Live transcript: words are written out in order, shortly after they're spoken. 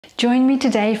Join me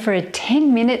today for a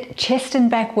 10-minute chest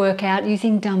and back workout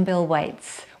using dumbbell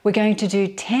weights. We're going to do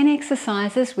 10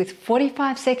 exercises with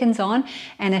 45 seconds on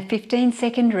and a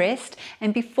 15-second rest.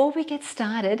 And before we get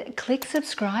started, click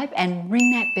subscribe and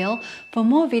ring that bell for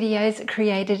more videos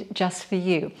created just for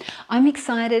you. I'm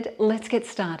excited. Let's get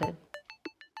started.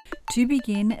 To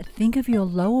begin, think of your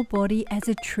lower body as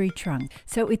a tree trunk,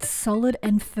 so it's solid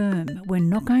and firm. We're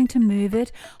not going to move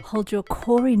it. Hold your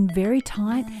core in very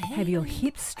tight, have your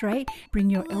hips straight, bring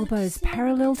your elbows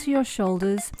parallel to your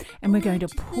shoulders, and we're going to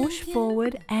push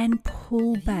forward and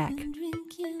pull back.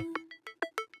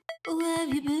 Where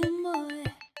have you been, boy?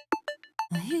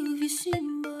 Who have you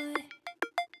seen, boy?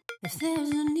 If there's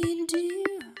a need to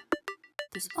you,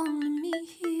 there's only me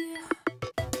here.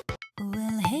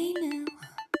 Well, hey now.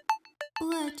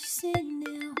 What you say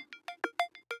now?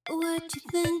 What you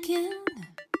thinking?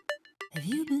 Have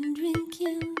you been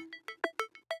drinking?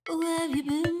 Where have you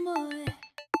been, boy?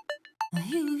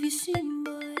 Who have you seen,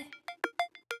 boy?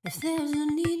 If there's a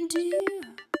need to you,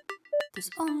 there's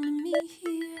only me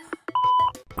here.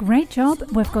 Great job.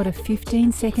 We've got a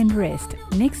 15-second rest.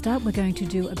 Next up, we're going to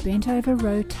do a bent over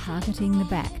row targeting the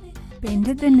back. Bend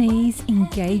at the knees,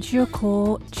 engage your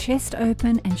core, chest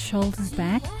open and shoulders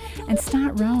back, and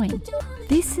start rowing.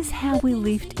 This is how we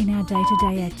lift in our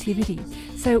day-to-day activity.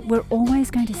 So we're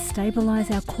always going to stabilize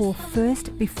our core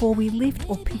first before we lift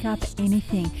or pick up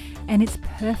anything. And it's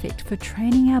perfect for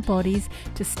training our bodies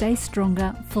to stay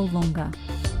stronger for longer.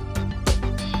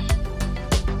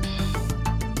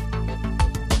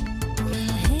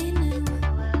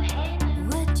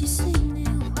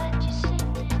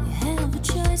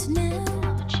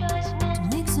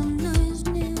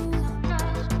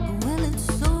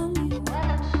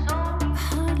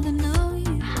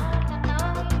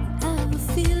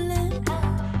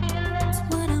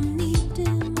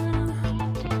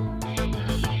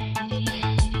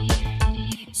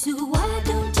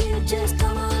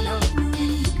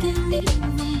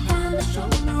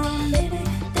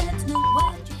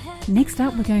 Next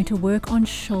up, we're going to work on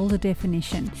shoulder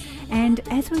definition. And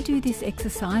as we do this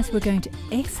exercise, we're going to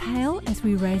exhale as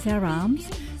we raise our arms,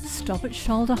 stop at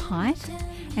shoulder height,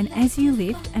 and as you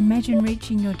lift, imagine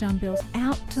reaching your dumbbells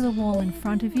out to the wall in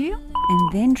front of you,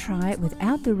 and then try it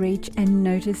without the reach and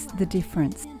notice the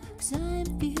difference.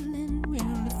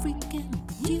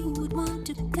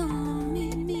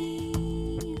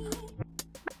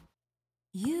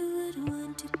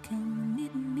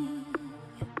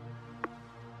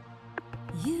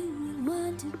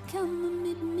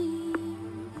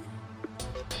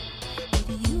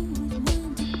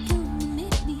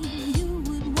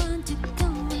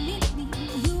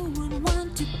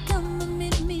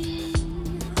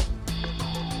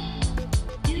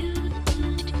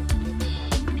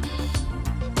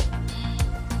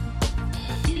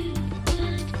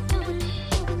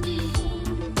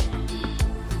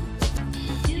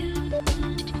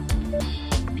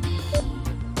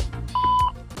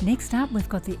 Next up, we've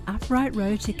got the upright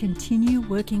row to continue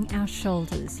working our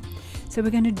shoulders. So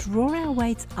we're going to draw our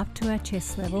weights up to our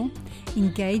chest level,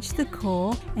 engage the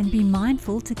core, and be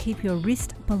mindful to keep your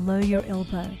wrist below your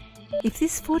elbow. If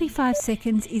this 45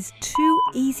 seconds is too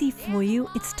easy for you,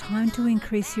 it's time to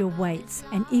increase your weights.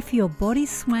 And if your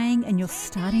body's swaying and you're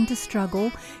starting to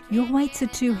struggle, your weights are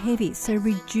too heavy, so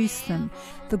reduce them.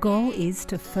 The goal is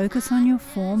to focus on your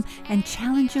form and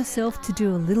challenge yourself to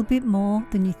do a little bit more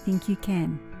than you think you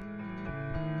can.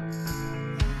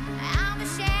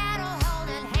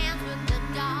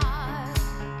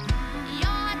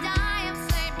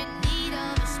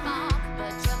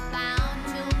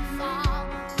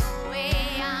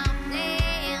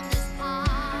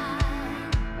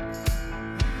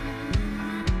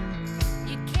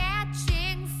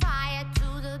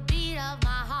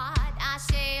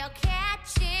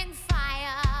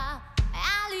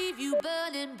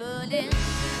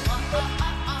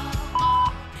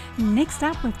 Next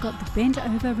up, we've got the bent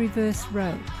over reverse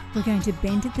row. We're going to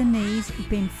bend at the knees,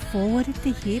 bend forward at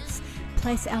the hips,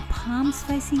 place our palms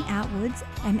facing outwards,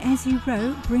 and as you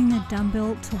row, bring the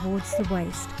dumbbell towards the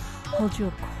waist. Hold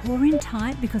your core in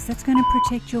tight because that's going to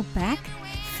protect your back.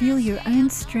 Feel your own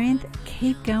strength.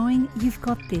 Keep going. You've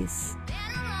got this.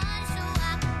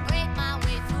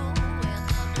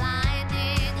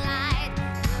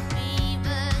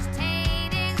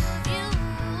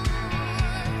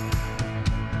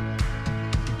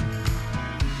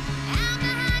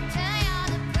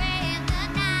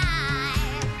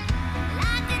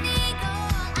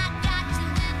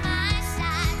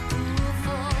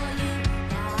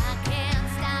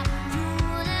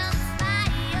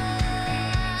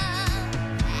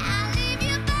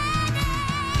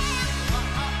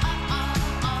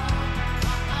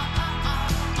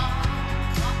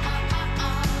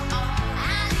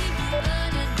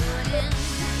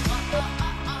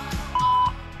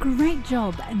 Great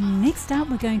job. Next up,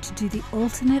 we're going to do the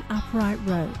alternate upright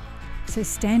row. So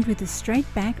stand with a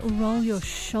straight back, roll your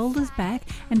shoulders back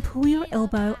and pull your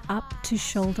elbow up to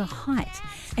shoulder height.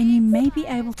 And you may be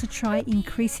able to try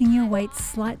increasing your weight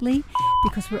slightly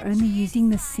because we're only using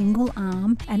the single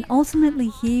arm, and ultimately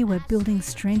here we're building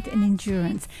strength and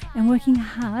endurance and working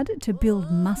hard to build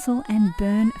muscle and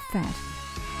burn fat.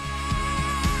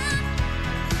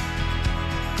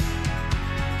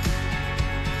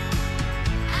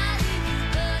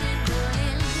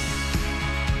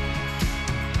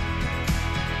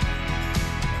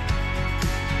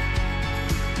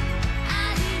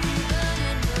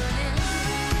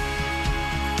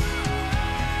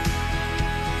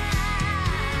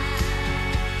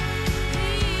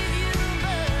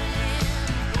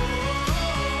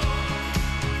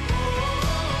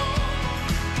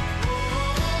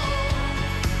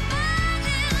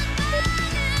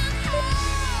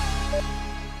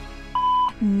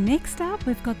 Next up,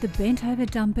 we've got the bent over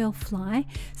dumbbell fly.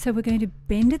 So we're going to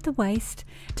bend at the waist,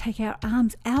 take our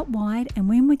arms out wide, and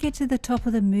when we get to the top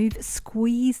of the move,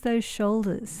 squeeze those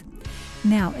shoulders.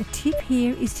 Now, a tip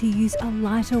here is to use a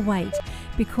lighter weight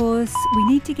because we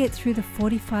need to get through the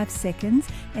 45 seconds,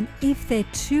 and if they're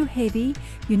too heavy,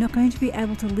 you're not going to be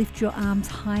able to lift your arms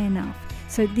high enough.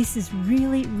 So this is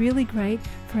really, really great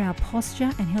for our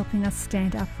posture and helping us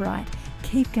stand upright.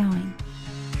 Keep going.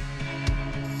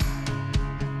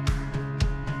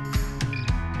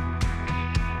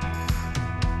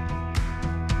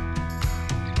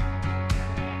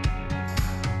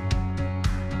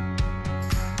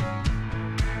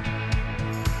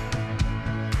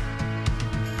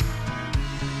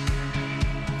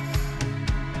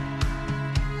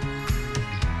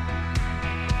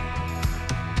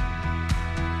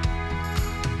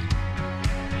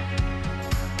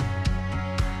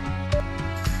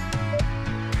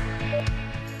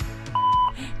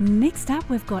 Next up,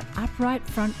 we've got upright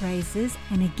front raises,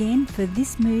 and again for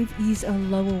this move use a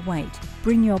lower weight.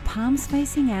 Bring your palms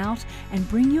facing out and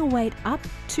bring your weight up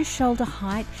to shoulder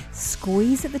height,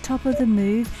 squeeze at the top of the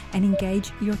move and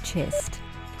engage your chest.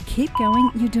 Keep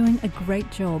going, you're doing a great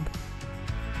job.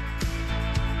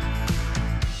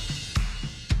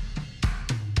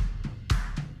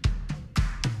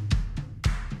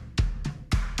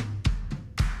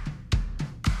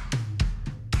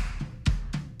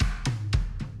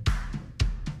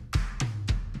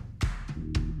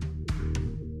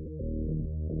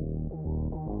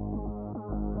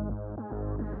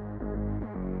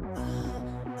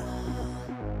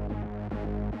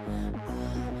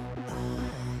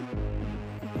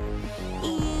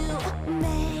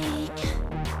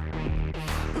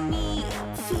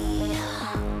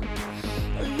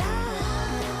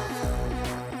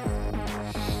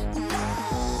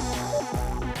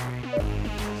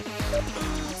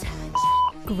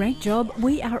 Great job,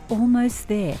 we are almost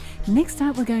there. Next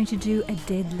up, we're going to do a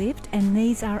deadlift, and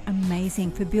these are amazing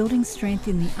for building strength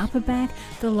in the upper back,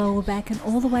 the lower back, and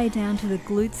all the way down to the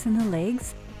glutes and the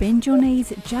legs. Bend your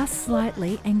knees just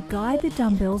slightly and guide the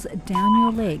dumbbells down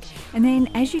your leg. And then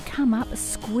as you come up,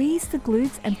 squeeze the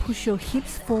glutes and push your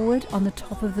hips forward on the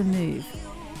top of the move.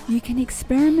 You can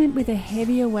experiment with a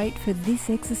heavier weight for this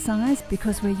exercise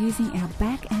because we're using our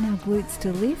back and our glutes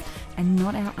to lift and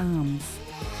not our arms.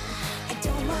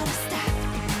 Don't wanna stop,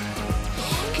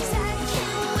 'cause I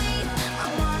can't wait. I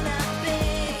wanna be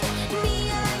me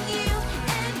and you,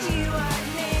 and you are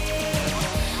me.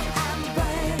 I'm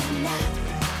burning up,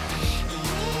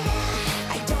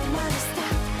 yeah. I don't wanna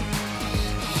stop,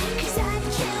 'cause I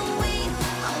can't wait.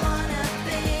 I wanna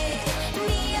be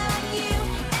me and you,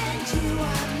 and you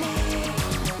are me.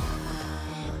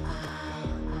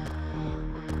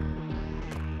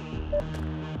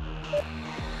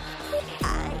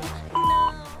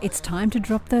 It's time to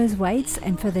drop those weights,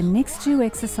 and for the next two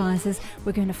exercises,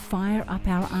 we're going to fire up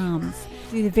our arms.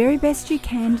 Do the very best you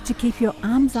can to keep your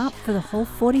arms up for the whole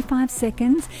 45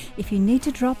 seconds. If you need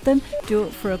to drop them, do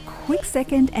it for a quick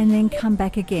second and then come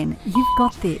back again. You've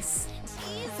got this.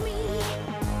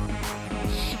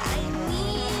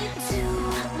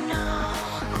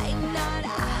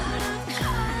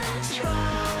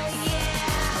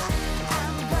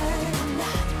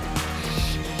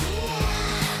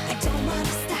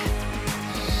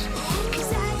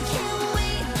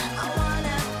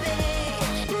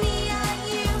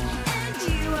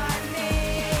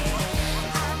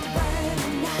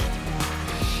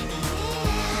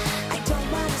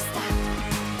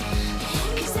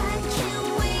 I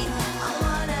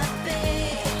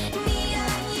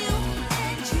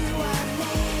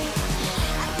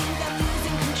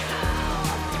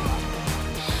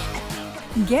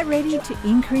Get ready to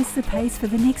increase the pace for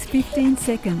the next 15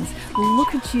 seconds.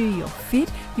 Look at you, you're fit,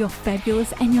 you're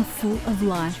fabulous, and you're full of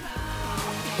life.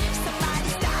 Somebody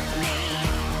stop me.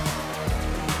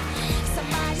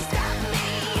 Somebody stop me.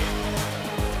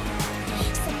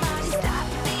 Somebody stop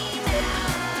me now.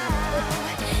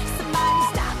 Somebody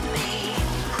stop me.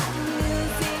 I'm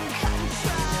losing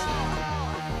control.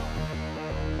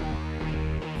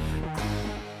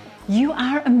 You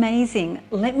are amazing.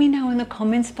 Let me know in the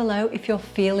comments below if you're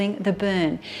feeling the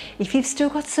burn. If you've still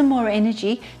got some more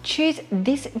energy, choose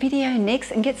this video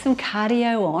next and get some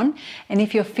cardio on. And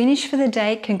if you're finished for the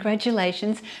day,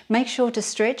 congratulations. Make sure to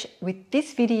stretch with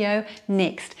this video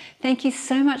next. Thank you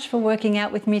so much for working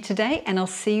out with me today, and I'll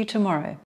see you tomorrow.